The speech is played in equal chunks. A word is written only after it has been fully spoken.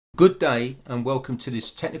Good day and welcome to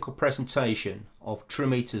this technical presentation of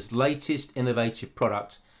Trumeter's latest innovative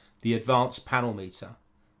product, the Advanced Panel Meter,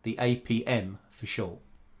 the APM for short.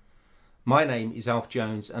 My name is Alf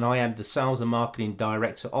Jones and I am the Sales and Marketing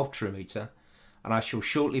Director of Trumeter, and I shall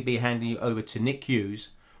shortly be handing you over to Nick Hughes,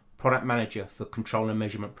 Product Manager for Control and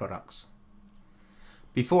Measurement Products.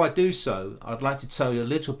 Before I do so, I'd like to tell you a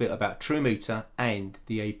little bit about Trumeter and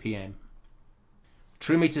the APM.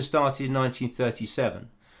 Trumeter started in 1937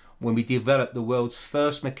 when we developed the world's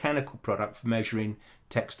first mechanical product for measuring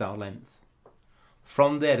textile length.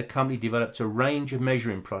 From there, the company developed a range of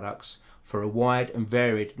measuring products for a wide and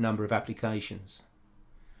varied number of applications.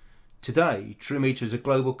 Today, Trumeter is a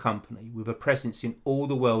global company with a presence in all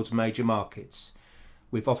the world's major markets,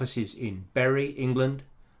 with offices in Bury, England,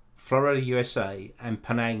 Florida, USA, and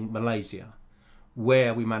Penang, Malaysia,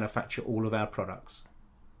 where we manufacture all of our products.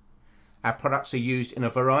 Our products are used in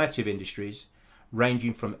a variety of industries,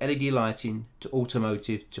 ranging from LED lighting to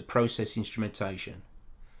automotive to process instrumentation.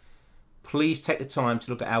 Please take the time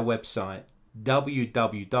to look at our website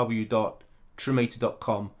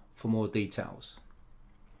www.trumeter.com for more details.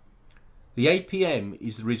 The APM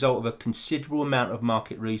is the result of a considerable amount of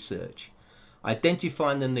market research,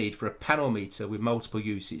 identifying the need for a panel meter with multiple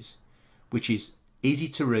uses, which is easy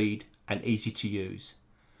to read and easy to use,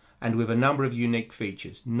 and with a number of unique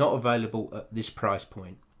features not available at this price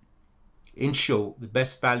point. In short, the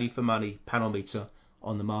best value for money panel meter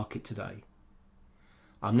on the market today.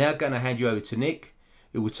 I'm now going to hand you over to Nick,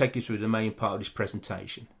 who will take you through the main part of this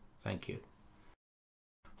presentation. Thank you.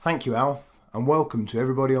 Thank you, Alf, and welcome to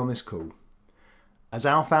everybody on this call. As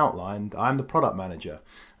Alf outlined, I am the product manager,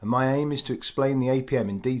 and my aim is to explain the APM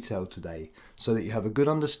in detail today so that you have a good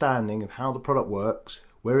understanding of how the product works,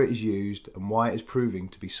 where it is used, and why it is proving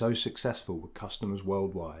to be so successful with customers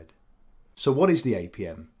worldwide. So what is the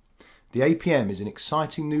APM? The APM is an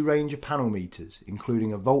exciting new range of panel meters,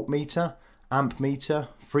 including a voltmeter, amp meter,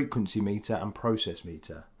 frequency meter and process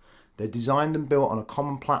meter. They're designed and built on a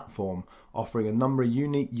common platform, offering a number of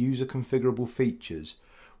unique user configurable features,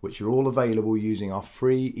 which are all available using our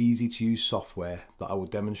free, easy to use software that I will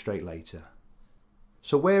demonstrate later.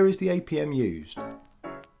 So where is the APM used?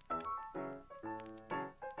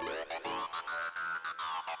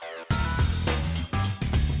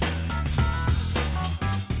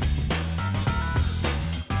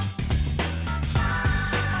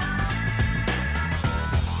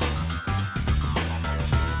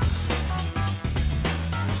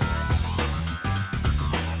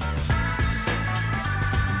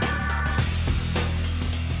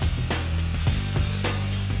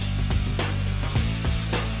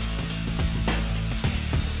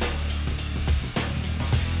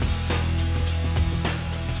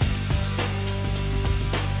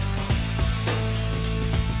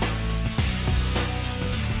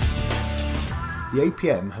 The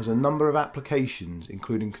APM has a number of applications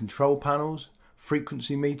including control panels,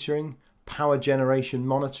 frequency metering, power generation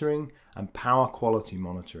monitoring and power quality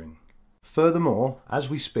monitoring. Furthermore, as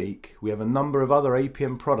we speak, we have a number of other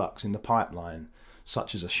APM products in the pipeline,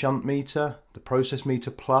 such as a shunt meter, the process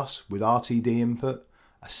meter plus with RTD input,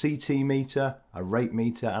 a CT meter, a rate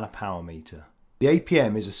meter and a power meter. The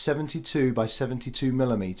APM is a 72 by 72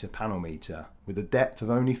 mm panel meter with a depth of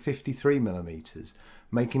only 53 mm,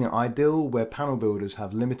 making it ideal where panel builders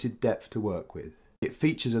have limited depth to work with. It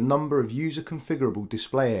features a number of user configurable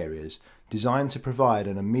display areas designed to provide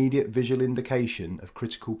an immediate visual indication of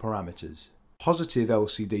critical parameters. Positive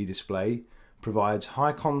LCD display provides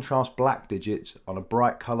high contrast black digits on a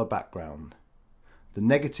bright colour background. The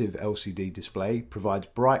negative LCD display provides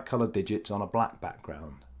bright colour digits on a black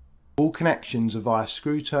background. All connections are via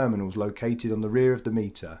screw terminals located on the rear of the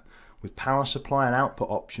meter, with power supply and output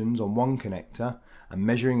options on one connector and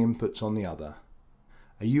measuring inputs on the other.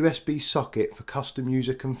 A USB socket for custom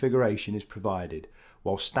user configuration is provided,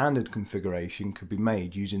 while standard configuration could be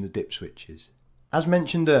made using the dip switches. As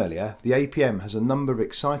mentioned earlier, the APM has a number of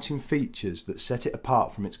exciting features that set it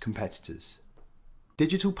apart from its competitors.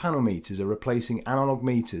 Digital panel meters are replacing analog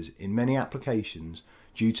meters in many applications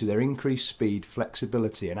due to their increased speed,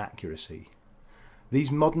 flexibility and accuracy.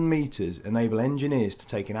 These modern meters enable engineers to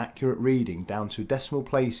take an accurate reading down to decimal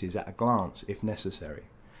places at a glance if necessary,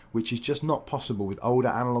 which is just not possible with older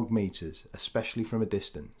analog meters, especially from a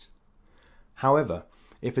distance. However,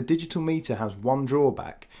 if a digital meter has one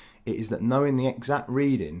drawback, it is that knowing the exact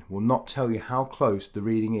reading will not tell you how close the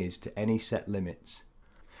reading is to any set limits.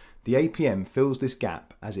 The APM fills this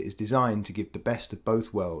gap as it is designed to give the best of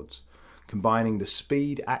both worlds, combining the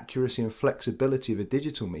speed, accuracy and flexibility of a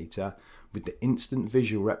digital meter with the instant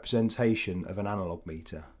visual representation of an analog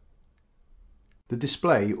meter. The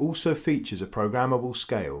display also features a programmable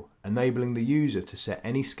scale, enabling the user to set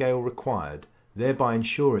any scale required, thereby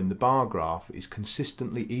ensuring the bar graph is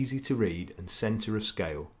consistently easy to read and centre of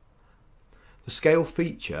scale. The scale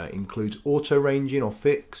feature includes auto ranging or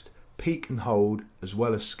fixed, peak and hold, as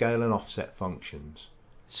well as scale and offset functions.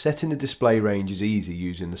 Setting the display range is easy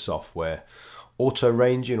using the software. Auto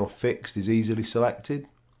ranging or fixed is easily selected,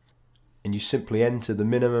 and you simply enter the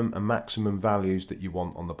minimum and maximum values that you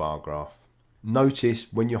want on the bar graph. Notice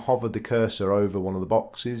when you hover the cursor over one of the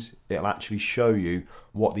boxes, it'll actually show you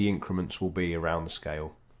what the increments will be around the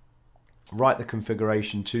scale. Write the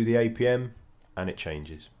configuration to the APM and it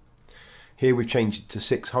changes. Here we've changed it to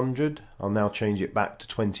 600, I'll now change it back to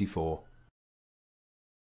 24.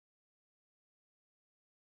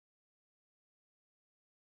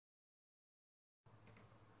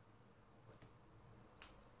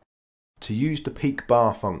 To use the peak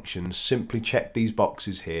bar function, simply check these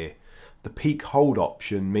boxes here. The peak hold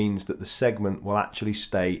option means that the segment will actually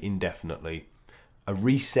stay indefinitely. A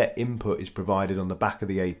reset input is provided on the back of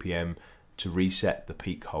the APM to reset the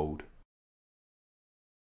peak hold.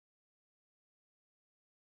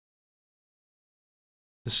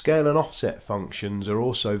 The scale and offset functions are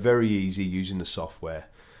also very easy using the software.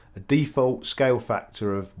 A default scale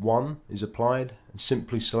factor of 1 is applied, and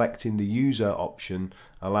simply selecting the user option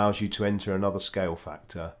allows you to enter another scale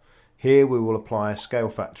factor. Here we will apply a scale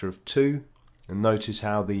factor of 2, and notice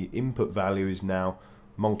how the input value is now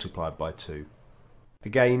multiplied by 2.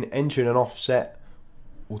 Again, entering an offset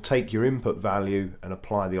will take your input value and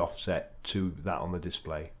apply the offset to that on the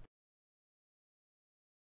display.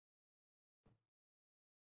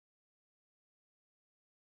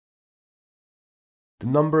 The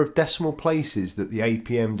number of decimal places that the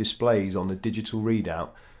APM displays on the digital readout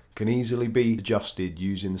can easily be adjusted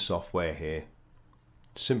using the software here.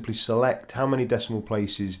 Simply select how many decimal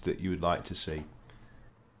places that you would like to see.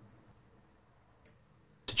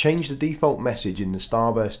 To change the default message in the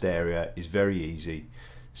starburst area is very easy.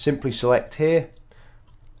 Simply select here,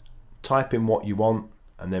 type in what you want,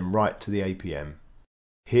 and then write to the APM.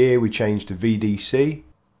 Here we change to VDC,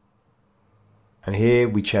 and here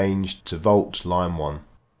we change to volts line 1.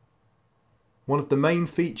 One of the main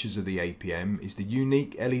features of the APM is the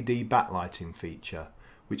unique LED backlighting feature,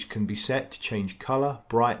 which can be set to change colour,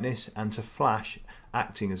 brightness and to flash,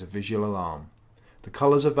 acting as a visual alarm. The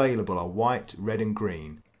colours available are white, red and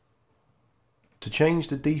green. To change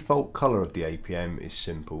the default colour of the APM is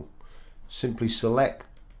simple. Simply select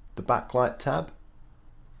the backlight tab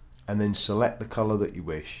and then select the colour that you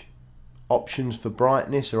wish. Options for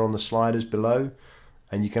brightness are on the sliders below,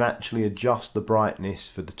 and you can actually adjust the brightness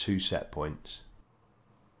for the 2 set points.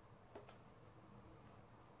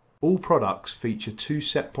 All products feature 2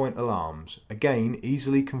 set point alarms, again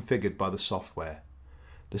easily configured by the software.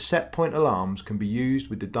 The set point alarms can be used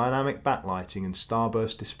with the dynamic backlighting and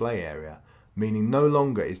starburst display area, meaning no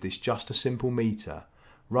longer is this just a simple meter,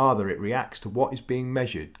 rather it reacts to what is being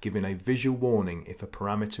measured, giving a visual warning if a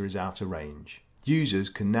parameter is out of range. Users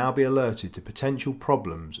can now be alerted to potential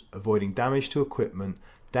problems, avoiding damage to equipment,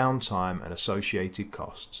 downtime and associated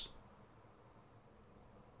costs.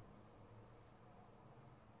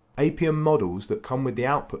 APM models that come with the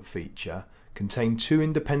output feature contain 2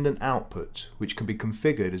 independent outputs which can be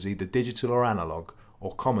configured as either digital or analog,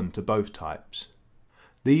 or common to both types.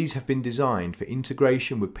 These have been designed for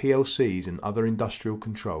integration with PLCs and other industrial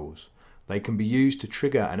controls. They can be used to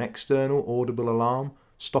trigger an external audible alarm,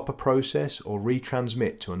 stop a process or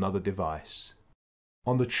retransmit to another device.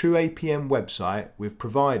 On the True APM website, we've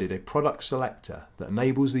provided a product selector that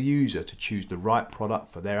enables the user to choose the right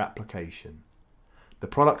product for their application. The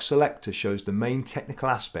product selector shows the main technical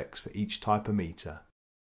aspects for each type of meter.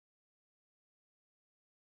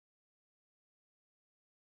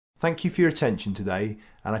 Thank you for your attention today,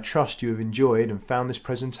 and I trust you have enjoyed and found this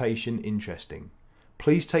presentation interesting.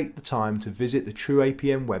 Please take the time to visit the True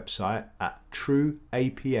APM website at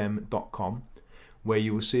trueapm.com, where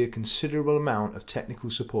you will see a considerable amount of technical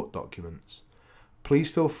support documents. Please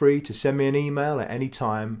feel free to send me an email at any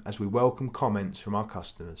time, as we welcome comments from our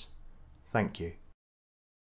customers. Thank you.